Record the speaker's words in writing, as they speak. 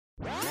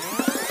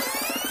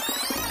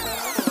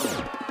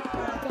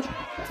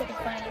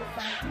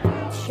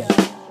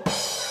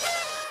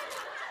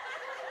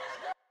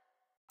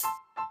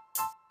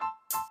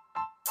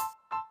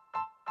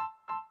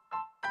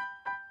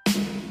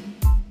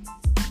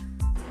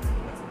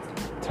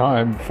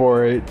Time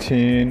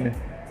 4:18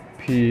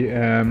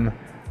 p.m.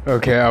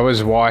 Okay, I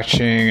was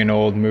watching an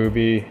old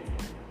movie,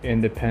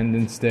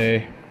 Independence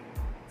Day.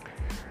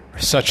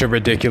 Such a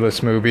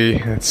ridiculous movie.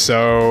 It's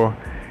so...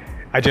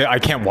 I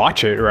can't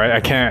watch it, right? I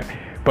can't.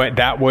 But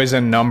that was a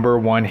number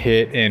one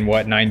hit in,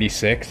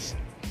 96?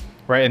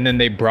 Right? And then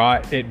they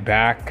brought it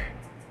back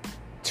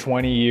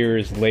 20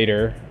 years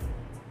later.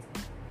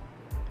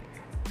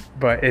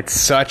 But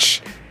it's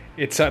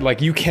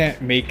like, you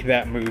can't make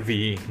that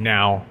movie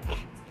now.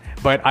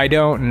 But I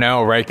don't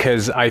know, right?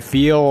 Because I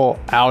feel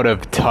out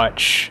of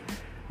touch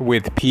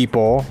with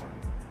people.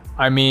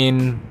 I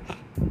mean,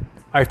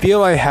 I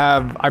feel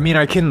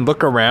I can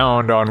look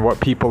around on what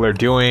people are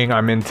doing.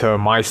 I'm into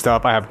my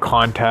stuff. I have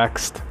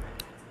context.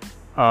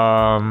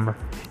 And,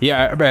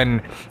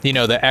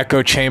 the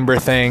echo chamber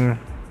thing.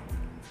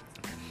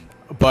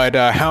 But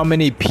how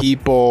many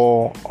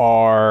people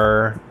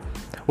are...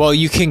 Well,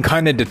 you can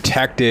kind of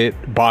detect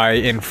it by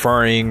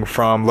inferring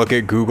from, look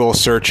at Google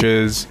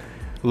searches,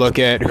 look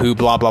at who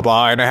blah, blah,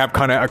 blah. And I have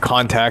kind of a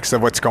context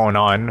of what's going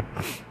on.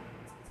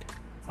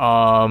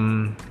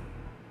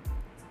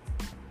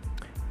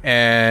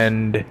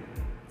 And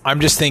I'm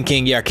just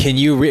thinking, can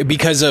you,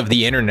 because of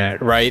the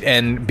internet, right?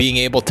 And being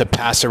able to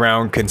pass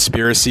around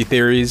conspiracy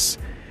theories,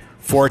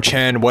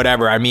 4chan,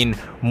 whatever. I mean,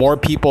 more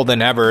people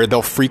than ever,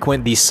 they'll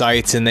frequent these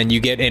sites and then you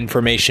get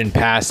information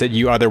passed that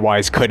you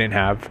otherwise couldn't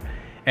have.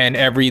 And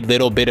every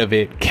little bit of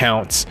it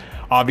counts.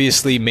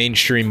 Obviously,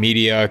 mainstream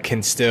media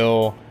can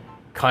still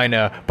kind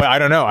of, but I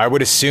don't know. I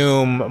would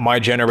assume my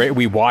generation,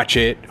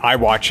 I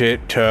watch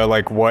it to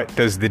like, what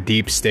does the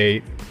deep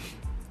state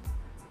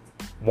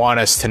want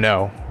us to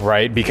know,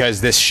 right? Because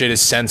this shit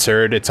is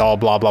censored. It's all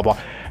blah, blah, blah.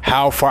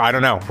 How far? I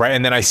don't know, right?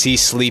 And then I see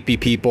sleepy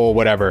people,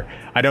 whatever.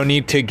 I don't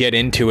need to get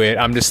into it.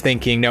 I'm just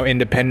thinking, no,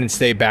 Independence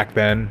Day back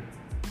then.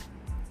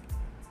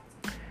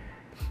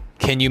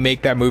 Can you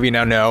make that movie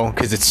now? No,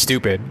 because it's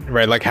stupid,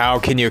 right? Like, how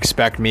can you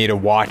expect me to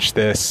watch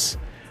this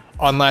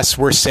unless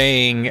we're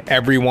saying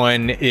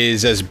everyone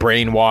is as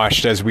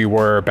brainwashed as we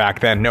were back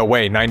then? No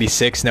way.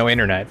 96, no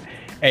internet.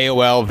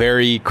 AOL,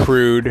 very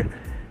crude.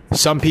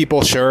 Some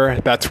people, sure,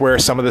 that's where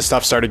some of the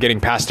stuff started getting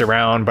passed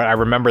around. But I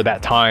remember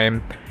that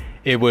time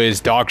it was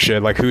dog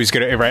shit. Like, who's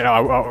going to,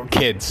 right?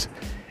 Kids.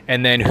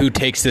 And then who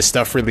takes this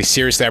stuff really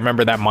seriously? I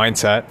remember that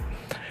mindset.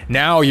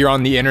 Now you're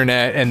on the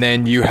internet and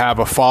then you have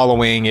a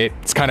following.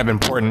 It's kind of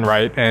important,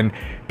 right? And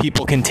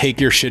people can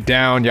take your shit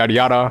down, yada,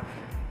 yada.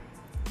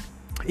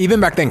 Even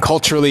back then,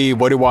 culturally,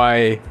 what do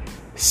I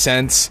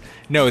sense?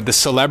 No, the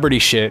celebrity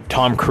shit,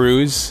 Tom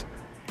Cruise,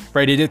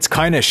 right? It's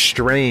kind of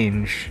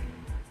strange,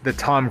 the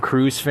Tom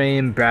Cruise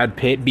fame, Brad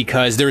Pitt,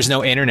 because there's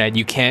no internet.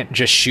 You can't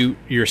just shoot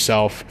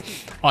yourself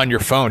on your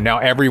phone. Now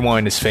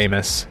everyone is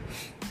famous.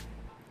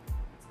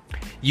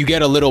 You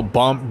get a little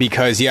bump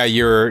because,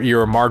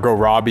 you're Margot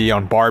Robbie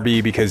on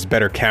Barbie because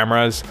better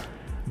cameras.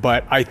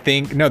 But I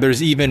think, no,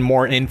 there's even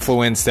more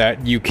influence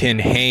that you can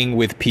hang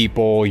with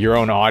people, your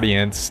own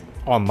audience,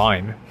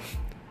 online,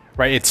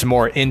 right? It's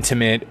more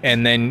intimate,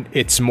 and then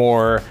it's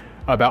more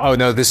about, oh,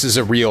 no, this is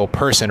a real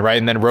person, right?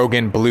 And then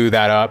Rogan blew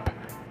that up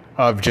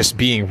of just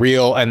being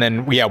real. And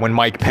then, when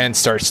Mike Pence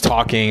starts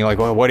talking, like,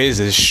 well, what is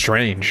this?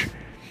 Strange,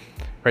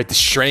 right? It's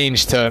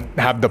strange to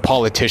have the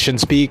politician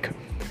speak,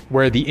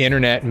 where the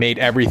internet made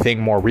everything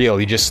more real.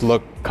 You just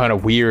look kind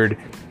of weird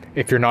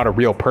if you're not a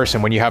real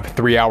person when you have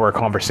 3-hour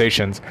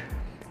conversations.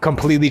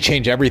 Completely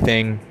change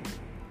everything.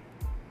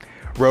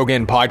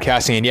 Rogan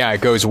podcasting, and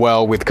it goes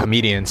well with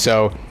comedians.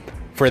 So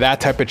for that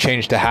type of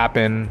change to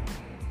happen,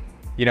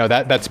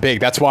 that's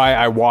big. That's why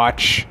I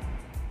watch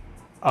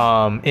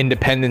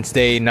Independence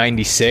Day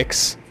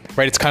 96,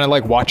 right? It's kind of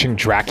like watching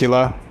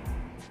Dracula.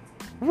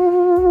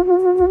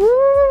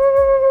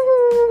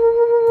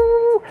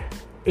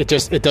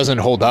 It doesn't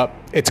hold up.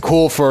 It's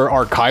cool for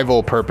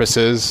archival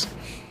purposes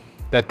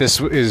that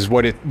this is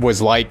what it was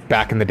like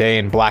back in the day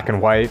in black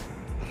and white.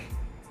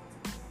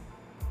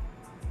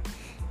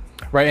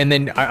 Right. And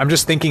then I'm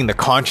just thinking the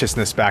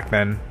consciousness back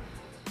then,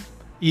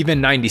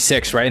 even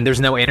 96, right? And there's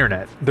no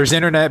internet. There's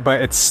internet,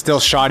 but it's still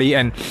shoddy,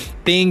 and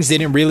things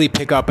didn't really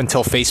pick up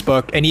until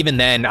Facebook. And even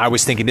then I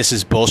was thinking, this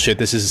is bullshit.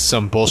 This is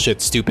some bullshit,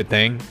 stupid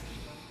thing.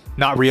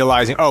 Not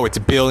realizing, oh, it's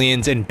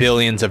billions and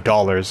billions of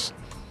dollars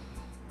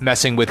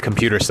messing with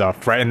computer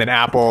stuff, right? And then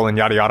Apple and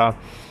yada yada.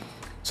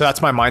 So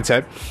that's my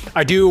mindset.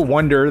 I do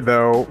wonder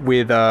though,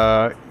 with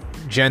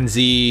Gen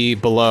Z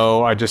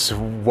below,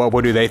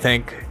 what do they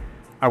think?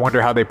 I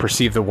wonder how they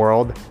perceive the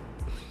world,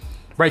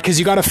 right? Because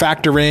you got to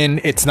factor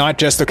in, it's not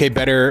just, okay,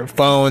 better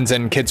phones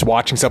and kids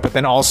watching stuff, but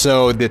then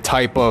also the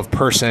type of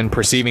person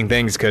perceiving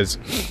things. Because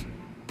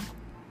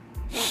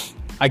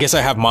I guess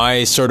I have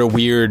my sort of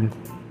weird,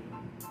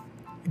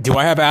 do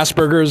I have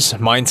Asperger's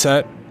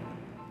mindset?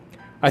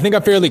 I think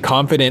I'm fairly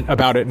confident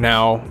about it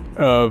now,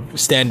 of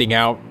standing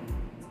out,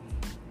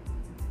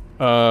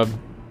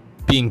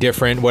 being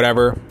different,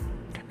 whatever.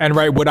 And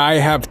right, would I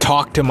have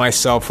talked to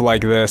myself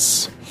like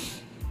this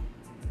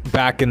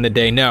back in the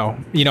day? No.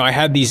 I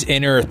had these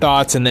inner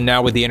thoughts, and then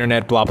now with the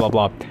internet, blah, blah,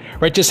 blah.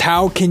 Right? Just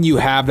how can you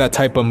have that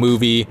type of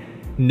movie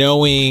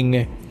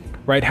knowing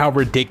right? How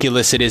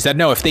ridiculous it is that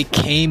no, if they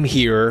came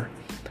here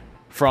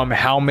from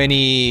how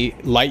many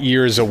light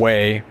years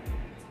away,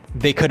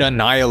 they could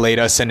annihilate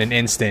us in an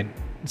instant.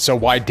 So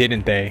why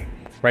didn't they?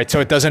 Right? So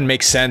it doesn't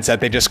make sense that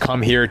they just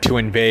come here to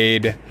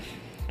invade.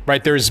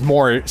 Right? There's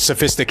more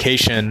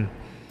sophistication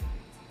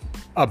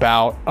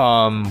about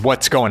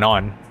what's going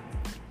on.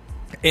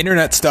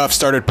 Internet stuff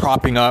started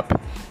propping up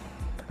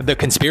the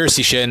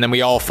conspiracy shit, and then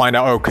we all find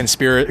out, oh,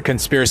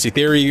 conspiracy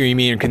theory, you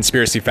mean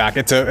conspiracy fact.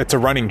 It's a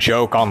running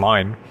joke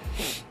online,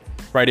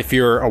 right? If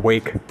you're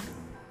awake.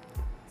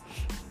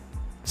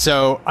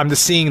 So I'm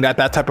just seeing that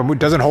type of movie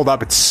doesn't hold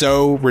up. It's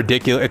so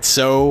ridiculous. It's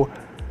so,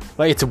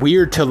 like, it's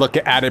weird to look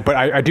at it, but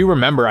I do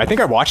remember, I think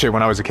I watched it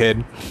when I was a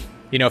kid.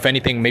 You know, if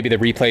anything, maybe the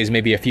replays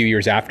maybe a few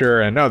years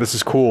after, and oh, this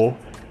is cool,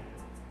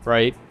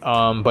 right?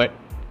 But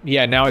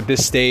yeah, now at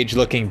this stage,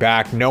 looking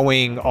back,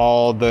 knowing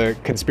all the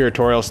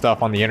conspiratorial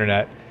stuff on the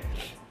internet,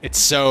 it's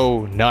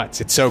so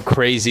nuts. It's so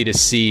crazy to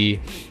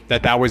see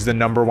that was the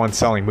 #1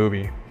 selling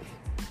movie.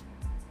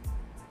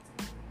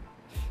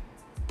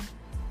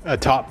 A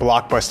top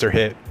blockbuster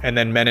hit. And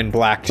then Men in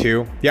Black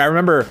 2. Yeah, I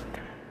remember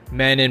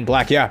Men in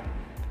Black. Yeah,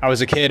 I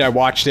was a kid. I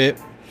watched it,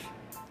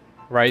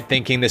 right,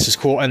 thinking this is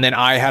cool. And then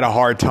I had a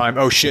hard time.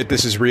 Oh, shit,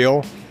 this is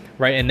real,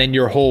 right? And then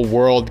your whole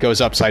world goes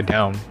upside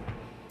down.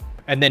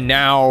 And then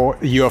now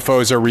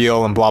UFOs are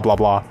real and blah, blah,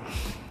 blah.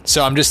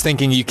 So I'm just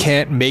thinking you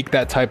can't make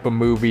that type of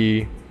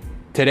movie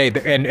today.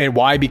 And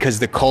why? Because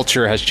the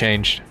culture has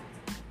changed.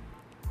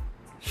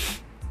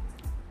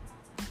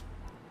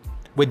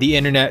 With the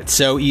internet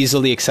so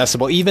easily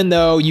accessible, even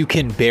though you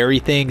can bury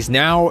things,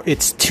 now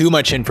it's too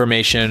much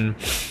information,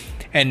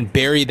 and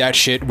bury that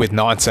shit with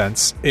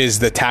nonsense is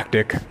the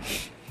tactic.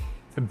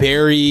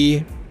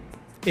 Bury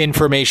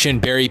information,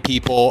 bury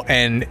people,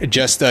 and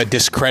just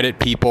discredit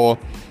people.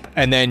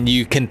 And then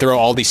you can throw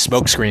all these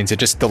smoke screens. It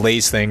just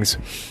delays things,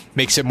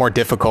 makes it more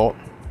difficult.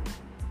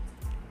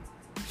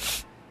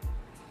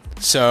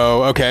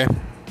 So, okay.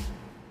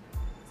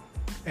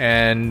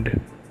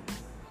 And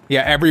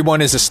yeah,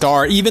 everyone is a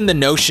star. Even the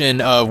notion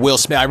of Will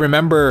Smith. I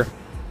remember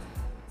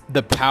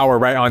The Power,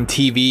 right, on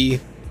TV.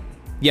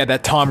 Yeah,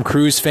 that Tom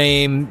Cruise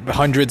fame,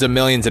 hundreds of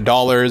millions of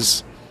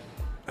dollars.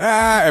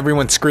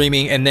 Everyone's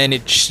screaming. And then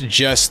it's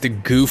just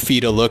goofy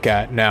to look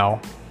at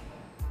now,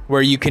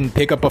 where you can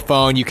pick up a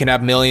phone, you can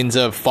have millions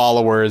of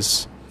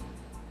followers,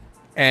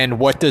 and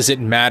what does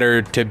it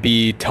matter to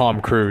be Tom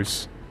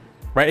Cruise,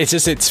 right? It's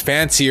just, it's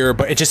fancier,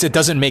 but it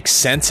doesn't make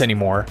sense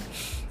anymore.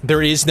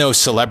 There is no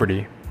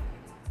celebrity.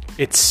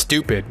 It's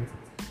stupid,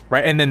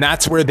 right? And then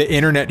that's where the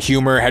internet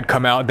humor had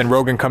come out. Then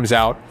Rogan comes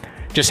out,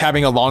 just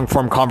having a long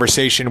form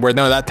conversation where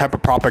no, that type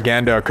of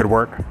propaganda could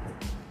work.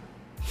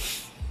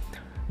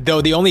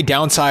 Though the only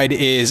downside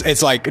is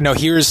it's like, no,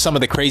 here's some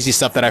of the crazy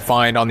stuff that I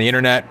find on the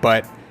internet,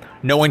 but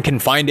no one can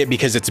find it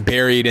because it's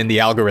buried in the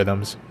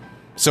algorithms.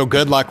 So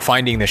good luck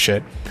finding this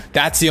shit.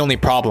 That's the only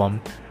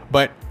problem.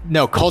 But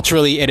no,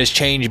 culturally it has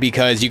changed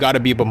because you got to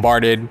be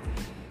bombarded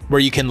where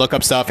you can look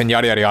up stuff and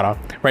yada, yada, yada,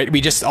 right? We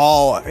just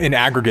all, in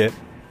aggregate,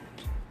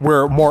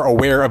 we're more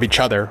aware of each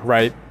other,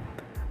 right?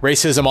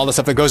 Racism, all the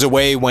stuff that goes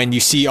away when you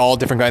see all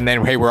different guys, and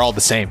then, hey, we're all the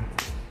same,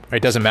 right?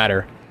 It doesn't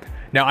matter.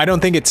 Now, I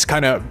don't think it's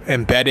kind of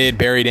embedded,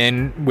 buried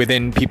in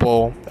within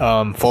people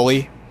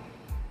fully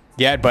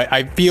yet, but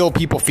I feel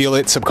people feel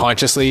it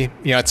subconsciously.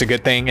 You know, it's a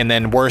good thing. And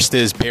then worst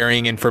is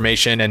burying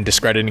information and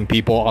discrediting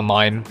people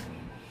online.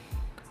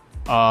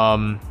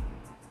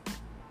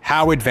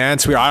 How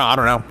advanced we are, I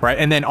don't know, right?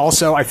 And then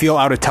also I feel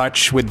out of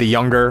touch with the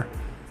younger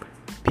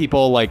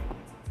people. Like,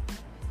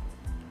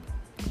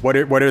 what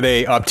are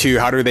they up to?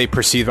 How do they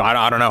perceive?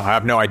 I don't know. I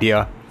have no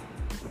idea.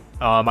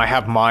 I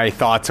have my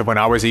thoughts of when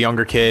I was a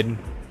younger kid,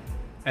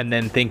 and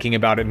then thinking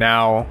about it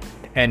now,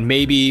 and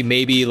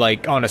maybe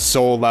like on a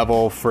soul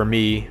level for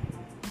me,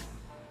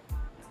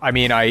 I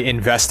mean, I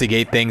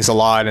investigate things a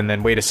lot, and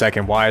then wait a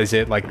second, why is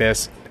it like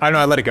this? I don't know,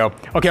 I let it go.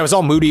 Okay, I was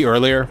all moody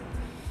earlier,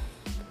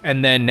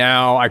 and then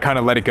now I kind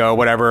of let it go,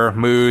 whatever,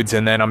 moods,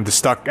 and then I'm just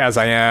stuck as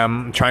I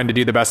am, trying to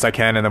do the best I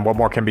can, and then what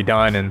more can be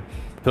done, and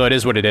so it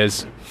is what it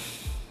is.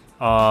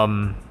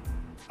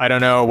 I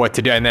don't know what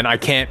to do, and then I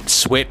can't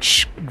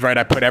switch, right?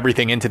 I put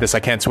everything into this, I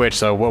can't switch,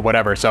 so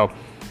whatever. So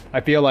I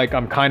feel like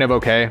I'm kind of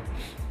okay.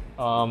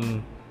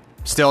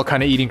 Still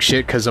kind of eating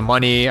shit because of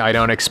money. I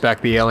don't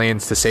expect the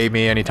aliens to save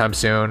me anytime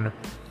soon.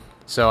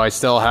 So I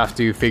still have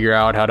to figure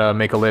out how to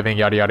make a living,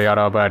 yada, yada,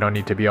 yada, but I don't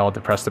need to be all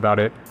depressed about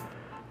it.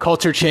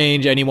 Culture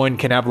change. Anyone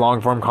can have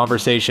long form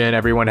conversation.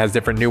 Everyone has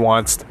different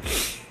nuanced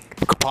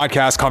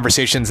podcast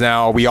conversations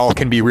now. We all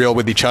can be real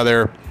with each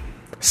other.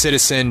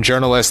 Citizen,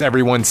 journalist,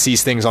 everyone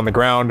sees things on the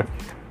ground.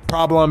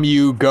 Problem,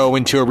 you go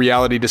into a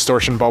reality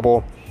distortion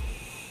bubble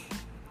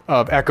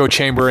of echo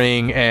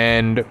chambering,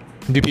 and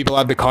do people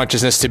have the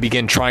consciousness to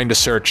begin trying to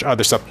search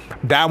other stuff?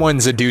 That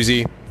one's a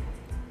doozy,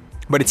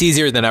 but it's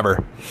easier than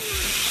ever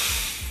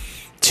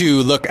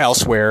to look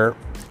elsewhere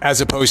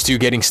as opposed to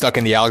getting stuck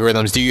in the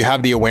algorithms. Do you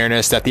have the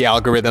awareness that the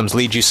algorithms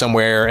lead you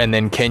somewhere, and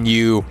then can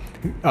you,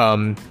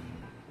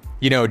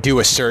 do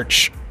a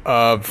search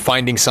of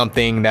finding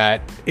something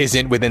that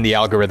isn't within the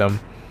algorithm?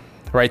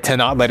 right? To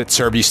not let it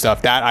serve you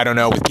stuff. That, I don't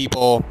know, with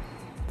people,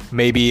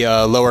 maybe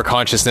lower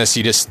consciousness,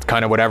 you just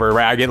kind of whatever,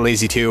 right? I get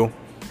lazy too.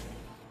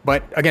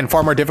 But again,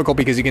 far more difficult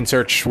because you can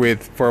search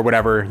for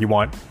whatever you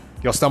want.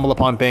 You'll stumble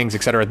upon things,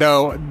 etc.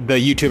 Though the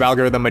YouTube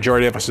algorithm,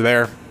 majority of us are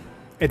there,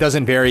 it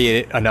doesn't vary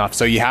it enough.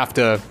 So you have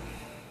to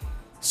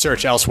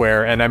search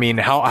elsewhere. And I mean,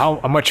 how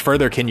much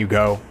further can you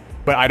go?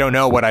 But I don't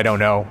know what I don't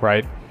know,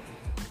 right?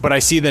 But I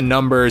see the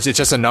numbers. It's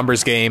just a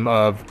numbers game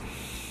of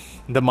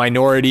the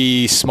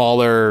minority,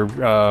 smaller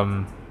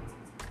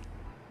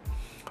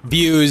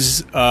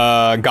views,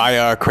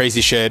 Gaia,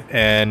 crazy shit.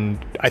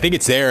 And I think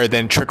it's there,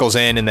 then trickles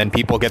in, and then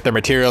people get their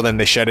material, then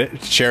they share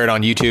it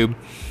on YouTube.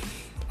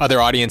 Other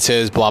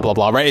audiences, blah, blah,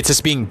 blah, right? It's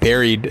just being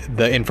buried,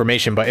 the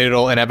information, but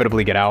it'll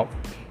inevitably get out.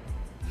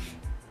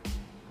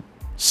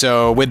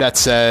 So with that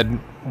said,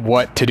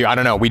 what to do? I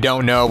don't know. We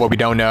don't know what we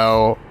don't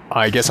know.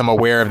 I guess I'm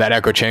aware of that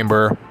echo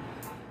chamber.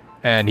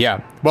 And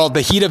yeah, well,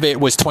 the heat of it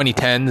was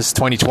 2010s,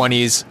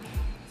 2020s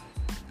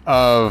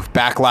of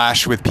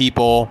backlash with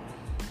people,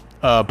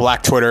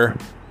 Black Twitter,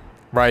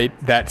 right?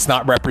 That's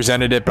not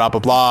representative, blah, blah,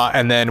 blah.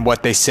 And then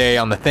what they say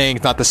on the thing,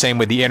 it's not the same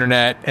with the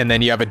internet. And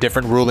then you have a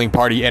different ruling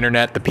party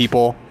internet, the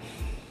people,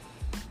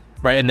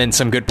 right? And then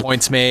some good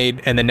points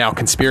made. And then now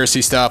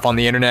conspiracy stuff on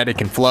the internet, it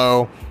can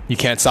flow. You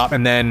can't stop.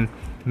 And then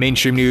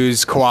mainstream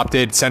news,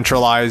 co-opted,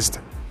 centralized.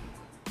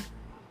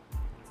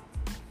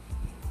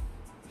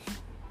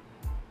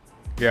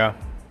 Yeah.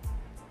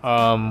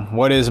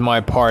 What is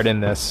my part in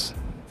this?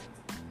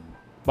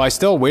 Well, I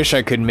still wish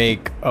I could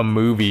make a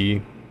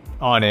movie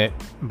on it,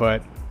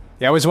 but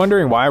yeah, I was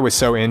wondering why I was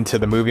so into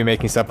the movie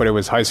making stuff, but it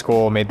was high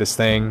school, made this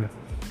thing.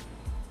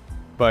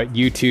 But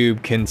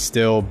YouTube can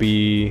still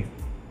be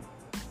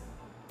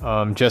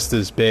just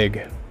as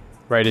big,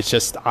 right? It's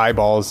just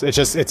eyeballs.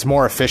 It's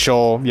more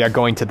official, yeah,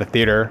 going to the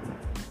theater,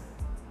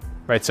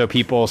 right? So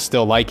people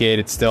still like it.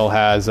 It still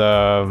has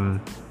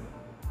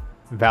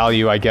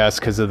value, I guess,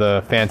 because of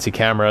the fancy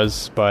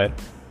cameras, but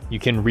you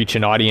can reach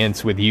an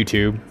audience with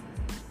YouTube.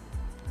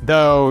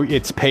 Though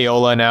it's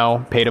payola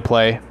now, pay to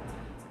play,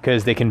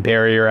 because they can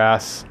bury your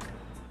ass.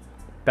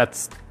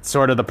 That's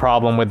sort of the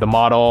problem with the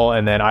model,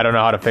 and then I don't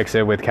know how to fix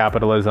it with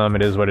capitalism.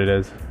 It is what it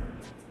is.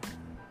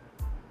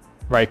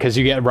 Right, because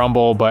you get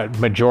Rumble, but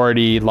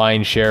majority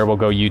line share will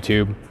go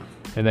YouTube,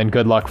 and then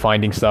good luck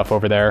finding stuff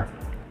over there.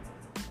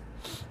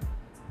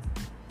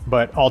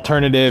 But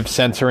alternative,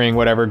 censoring,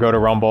 whatever, go to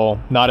Rumble.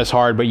 Not as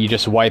hard, but you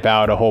just wipe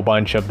out a whole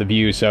bunch of the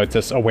views, so it's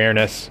just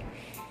awareness.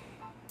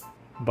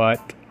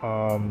 But,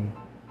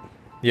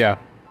 yeah.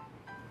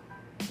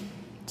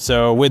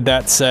 So with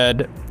that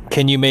said,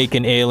 can you make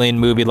an alien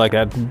movie like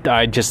that?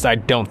 I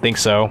don't think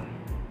so.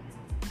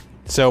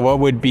 So what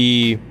would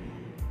be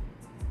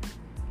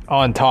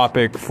on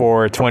topic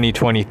for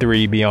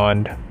 2023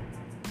 beyond?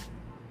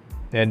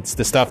 And it's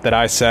the stuff that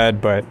I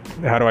said, but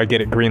how do I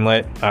get it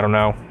greenlit? I don't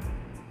know.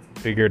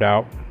 Figure it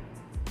out.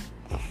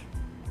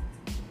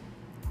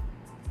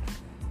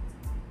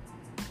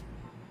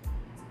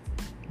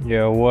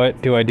 Yeah,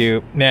 what do I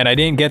do? Man, I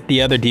didn't get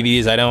the other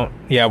DVDs.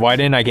 Why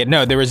didn't I get...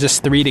 No, there was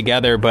just 3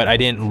 together, but I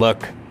didn't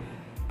look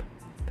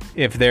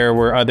if there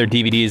were other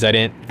DVDs. I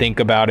didn't think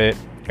about it.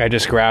 I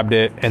just grabbed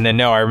it. And then,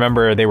 no, I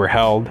remember they were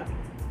held.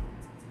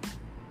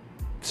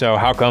 So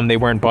how come they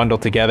weren't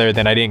bundled together?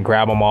 Then I didn't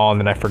grab them all, and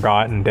then I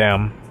forgot, and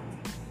damn.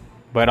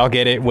 But I'll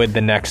get it with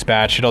the next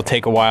batch. It'll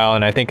take a while,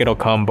 and I think it'll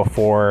come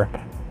before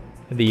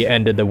the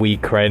end of the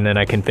week, right? And then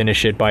I can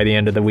finish it by the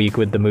end of the week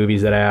with the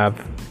movies that I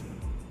have.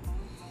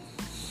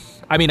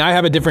 I mean, I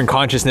have a different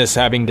consciousness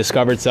having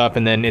discovered stuff,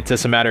 and then it's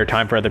just a matter of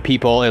time for other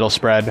people. It'll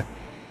spread,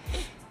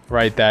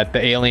 right? That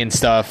the alien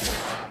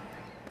stuff,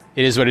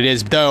 it is what it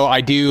is. Though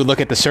I do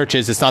look at the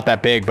searches, it's not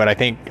that big, but I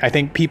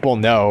think people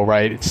know,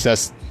 right? It's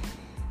just,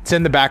 it's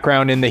in the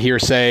background, in the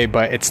hearsay,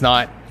 but it's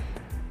not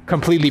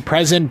completely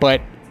present.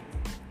 But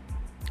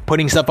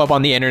putting stuff up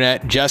on the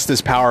internet, just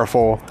as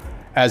powerful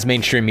as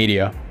mainstream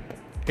media.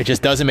 It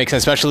just doesn't make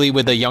sense, especially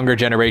with the younger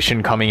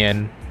generation coming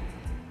in.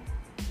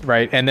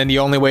 Right, and then the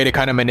only way to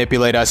kind of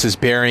manipulate us is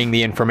burying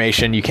the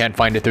information. You can't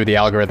find it through the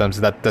algorithms.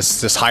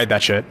 That's just hide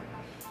that shit.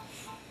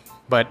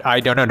 But I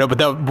don't know.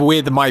 But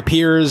with my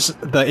peers,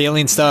 the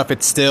alien stuff,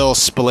 it's still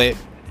split.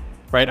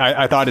 Right,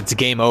 I thought it's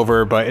game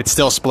over, but it's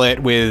still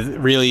split with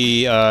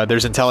really.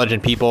 There's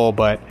intelligent people,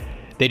 but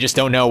they just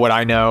don't know what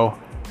I know.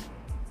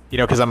 You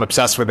know, because I'm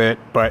obsessed with it.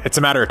 But it's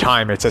a matter of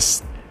time. It's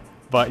just.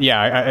 But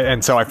yeah,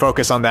 and so I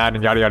focus on that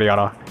and yada yada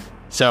yada.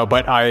 So,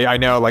 but I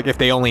know, like, if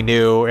they only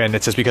knew, and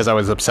it's just because I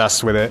was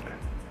obsessed with it.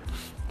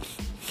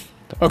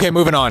 Okay,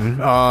 moving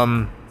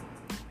on.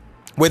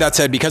 With that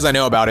said, because I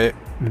know about it,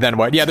 then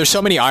what? Yeah, there's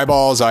so many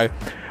eyeballs. I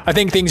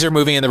think things are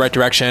moving in the right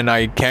direction.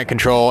 I can't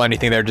control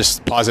anything. They're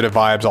just positive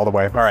vibes all the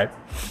way. All right.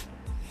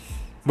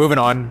 Moving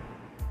on.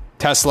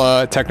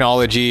 Tesla,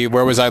 technology.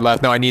 Where was I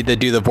left? No, I need to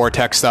do the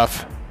vortex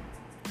stuff.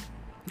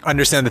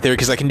 Understand the theory,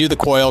 because I can do the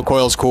coil.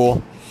 Coil's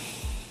cool.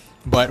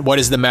 But what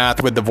is the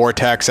math with the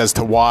vortex as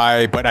to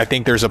why? But I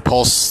think there's a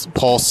pulse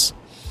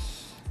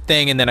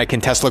thing, and then I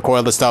can Tesla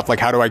coil the stuff. Like,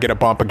 how do I get a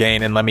bump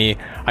again? And I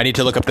need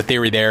to look up the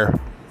theory there.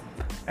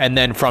 And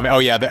then from, oh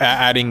yeah,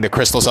 adding the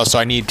crystal stuff. So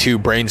I need to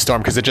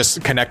brainstorm because it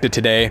just connected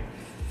today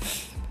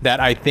that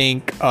I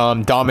think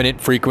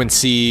dominant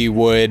frequency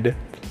would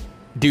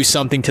do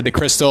something to the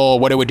crystal.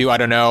 What it would do, I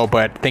don't know,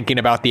 but thinking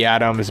about the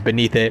atoms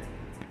beneath it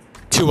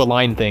to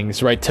align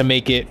things, right? To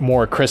make it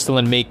more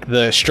crystalline, make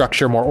the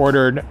structure more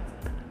ordered,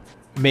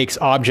 makes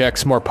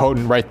objects more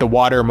potent, right? The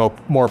water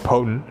more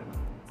potent.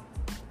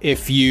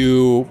 If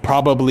you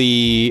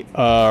probably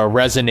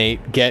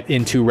get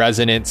into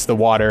resonance, the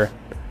water,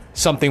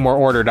 something more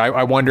ordered.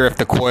 I wonder if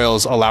the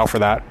coils allow for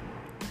that.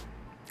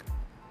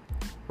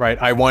 Right.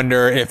 I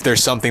wonder if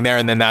there's something there,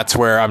 and then that's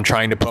where I'm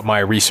trying to put my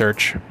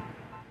research.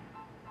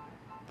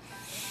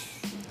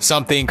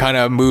 Something kind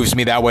of moves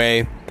me that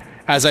way.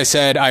 As I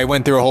said, I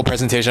went through a whole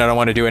presentation. I don't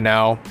want to do it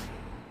now.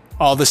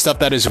 All the stuff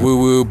that is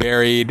woo-woo,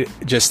 buried,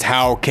 just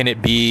how can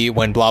it be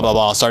when blah, blah,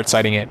 blah, I'll start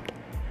citing it.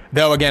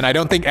 Though, again, I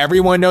don't think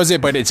everyone knows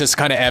it, but it's just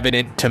kind of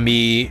evident to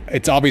me.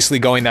 It's obviously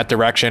going that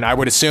direction. I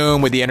would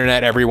assume with the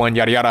internet, everyone,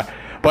 yada, yada.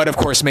 But of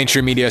course,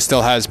 mainstream media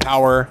still has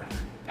power.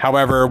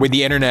 However, with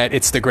the internet,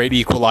 it's the great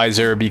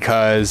equalizer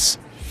because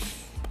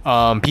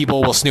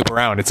people will snoop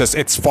around.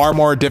 It's far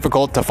more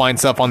difficult to find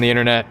stuff on the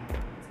internet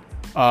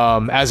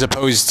as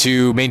opposed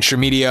to mainstream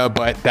media.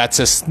 But that's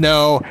just,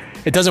 no,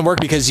 it doesn't work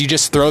because you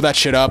just throw that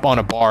shit up on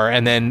a bar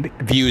and then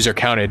views are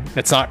counted.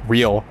 It's not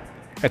real.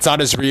 It's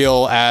not as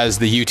real as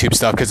the YouTube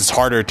stuff because it's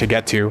harder to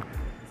get to.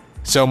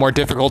 So more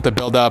difficult to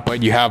build up,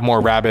 but you have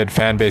more rabid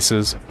fan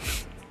bases.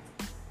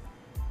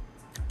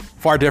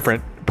 Far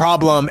different.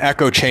 Problem,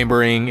 echo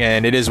chambering,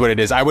 and it is what it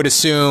is. I would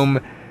assume,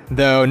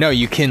 though, no,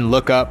 you can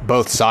look up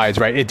both sides,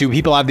 right? Do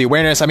people have the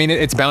awareness? I mean,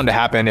 it's bound to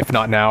happen, if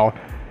not now.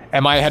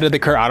 Am I ahead of the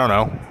curve? I don't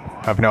know.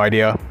 I have no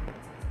idea.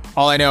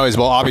 All I know is,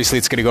 well, obviously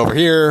it's going to go over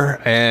here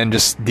and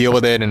just deal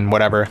with it and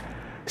whatever.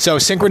 So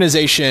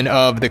synchronization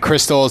of the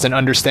crystals and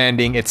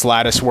understanding its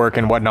lattice work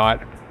and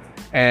whatnot,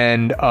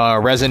 and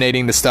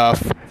resonating the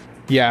stuff.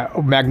 Yeah,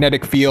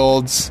 magnetic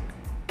fields.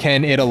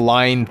 Can it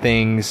align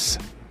things?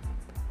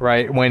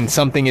 Right, when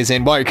something is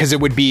in, well, because it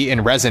would be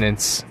in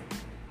resonance.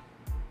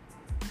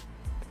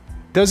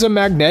 Does a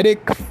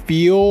magnetic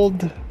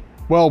field,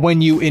 well, when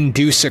you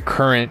induce a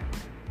current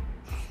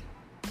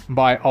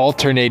by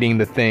alternating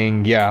the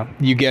thing, yeah,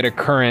 you get a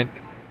current.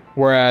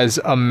 Whereas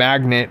a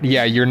magnet,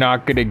 yeah, you're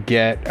not going to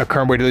get a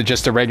current with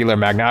just a regular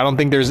magnet. I don't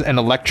think there's an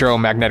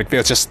electromagnetic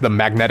field. It's just the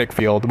magnetic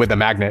field with a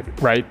magnet,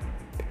 right?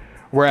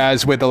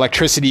 Whereas with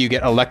electricity, you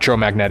get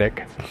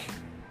electromagnetic.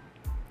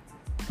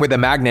 With a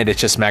magnet,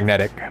 it's just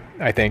magnetic,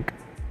 I think.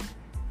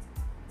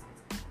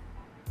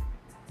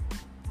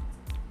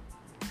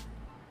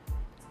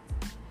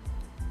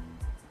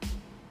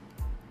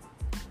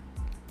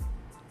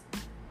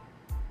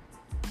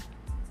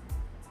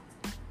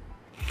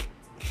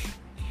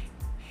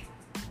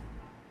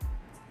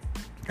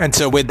 And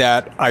so with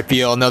that, I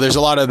feel, no, there's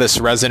a lot of this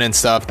resonance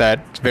stuff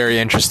that's very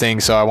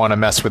interesting, so I want to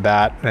mess with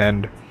that,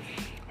 and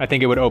I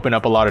think it would open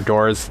up a lot of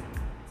doors.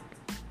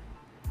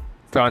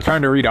 So I'm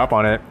trying to read up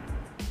on it.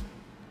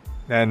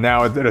 And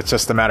now it's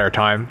just a matter of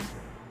time.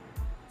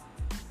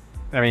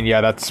 I mean,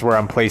 yeah, that's where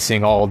I'm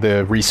placing all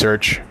the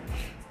research.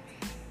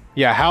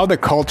 Yeah, how the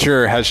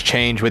culture has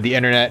changed with the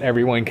internet.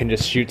 Everyone can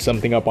just shoot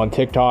something up on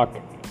TikTok.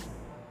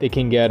 They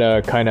can get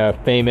kind of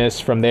famous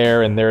from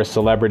there and they're a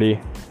celebrity.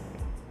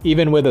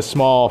 Even with a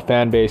small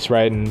fan base,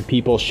 right? And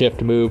people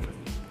shift, move.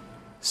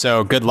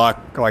 So good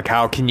luck. Like,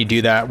 how can you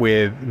do that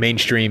with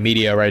mainstream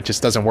media, right? It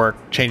just doesn't work.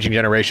 Changing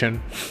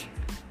generation.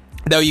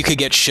 Though you could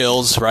get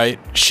shills, right?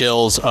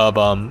 Shills of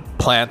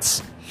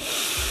plants,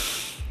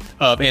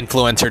 of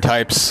influencer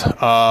types.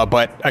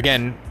 But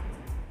again,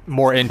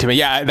 more intimate.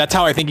 Yeah, that's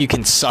how I think you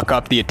can suck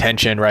up the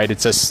attention, right?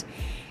 It's just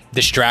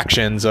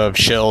distractions of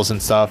shills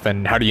and stuff.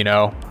 And how do you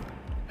know?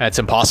 It's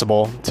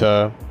impossible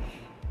to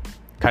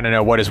kind of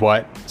know what is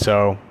what.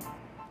 So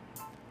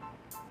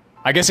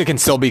I guess it can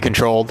still be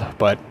controlled,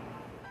 but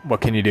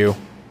what can you do?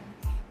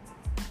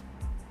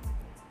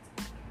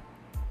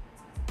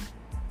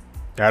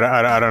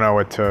 I don't know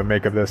what to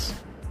make of this.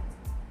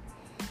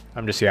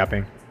 I'm just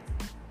yapping.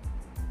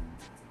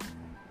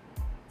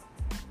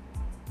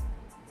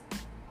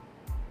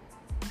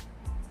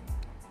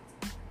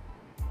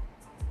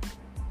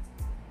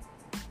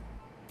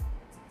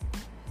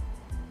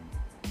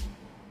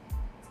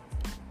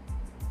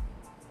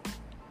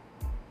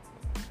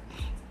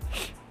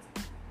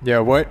 Yeah,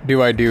 what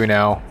do I do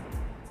now?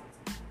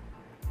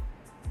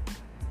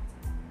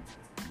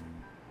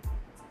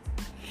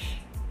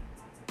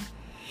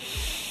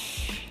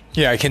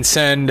 Yeah, I can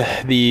send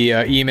the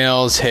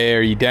emails, hey,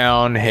 are you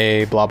down?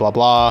 Hey, blah, blah,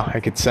 blah. I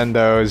could send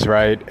those,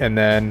 right? And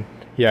then,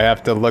 yeah, I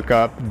have to look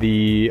up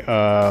the,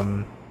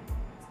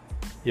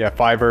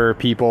 Fiverr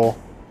people,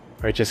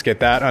 right? Just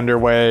get that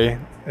underway.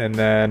 And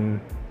then,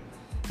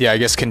 yeah, I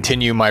guess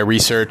continue my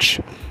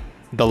research.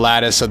 The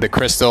lattice of the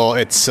crystal,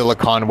 it's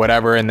silicon,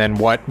 whatever. And then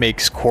what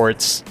makes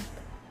quartz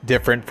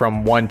different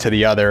from one to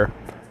the other,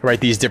 right?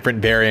 These different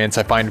variants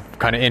I find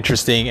kind of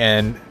interesting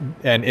and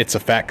its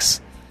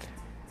effects.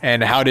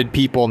 And how did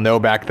people know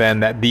back then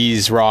that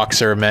these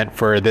rocks are meant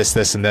for this,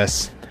 this, and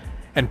this?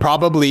 And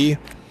probably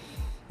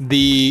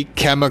the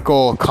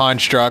chemical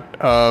construct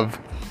of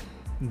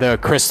the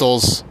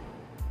crystals,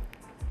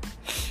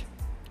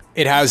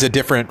 it has a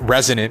different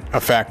resonant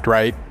effect,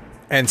 right?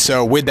 And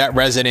so with that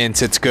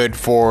resonance, it's good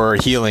for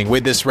healing.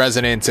 With this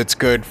resonance, it's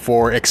good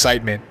for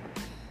excitement.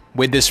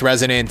 With this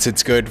resonance,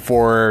 it's good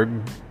for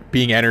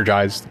being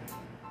energized,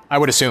 I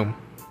would assume.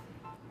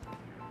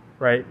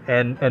 Right?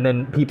 And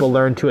then people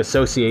learn to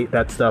associate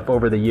that stuff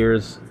over the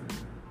years.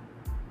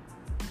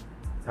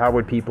 How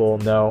would people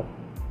know?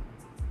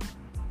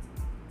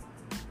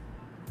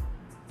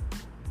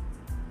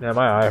 Yeah,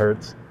 my eye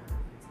hurts.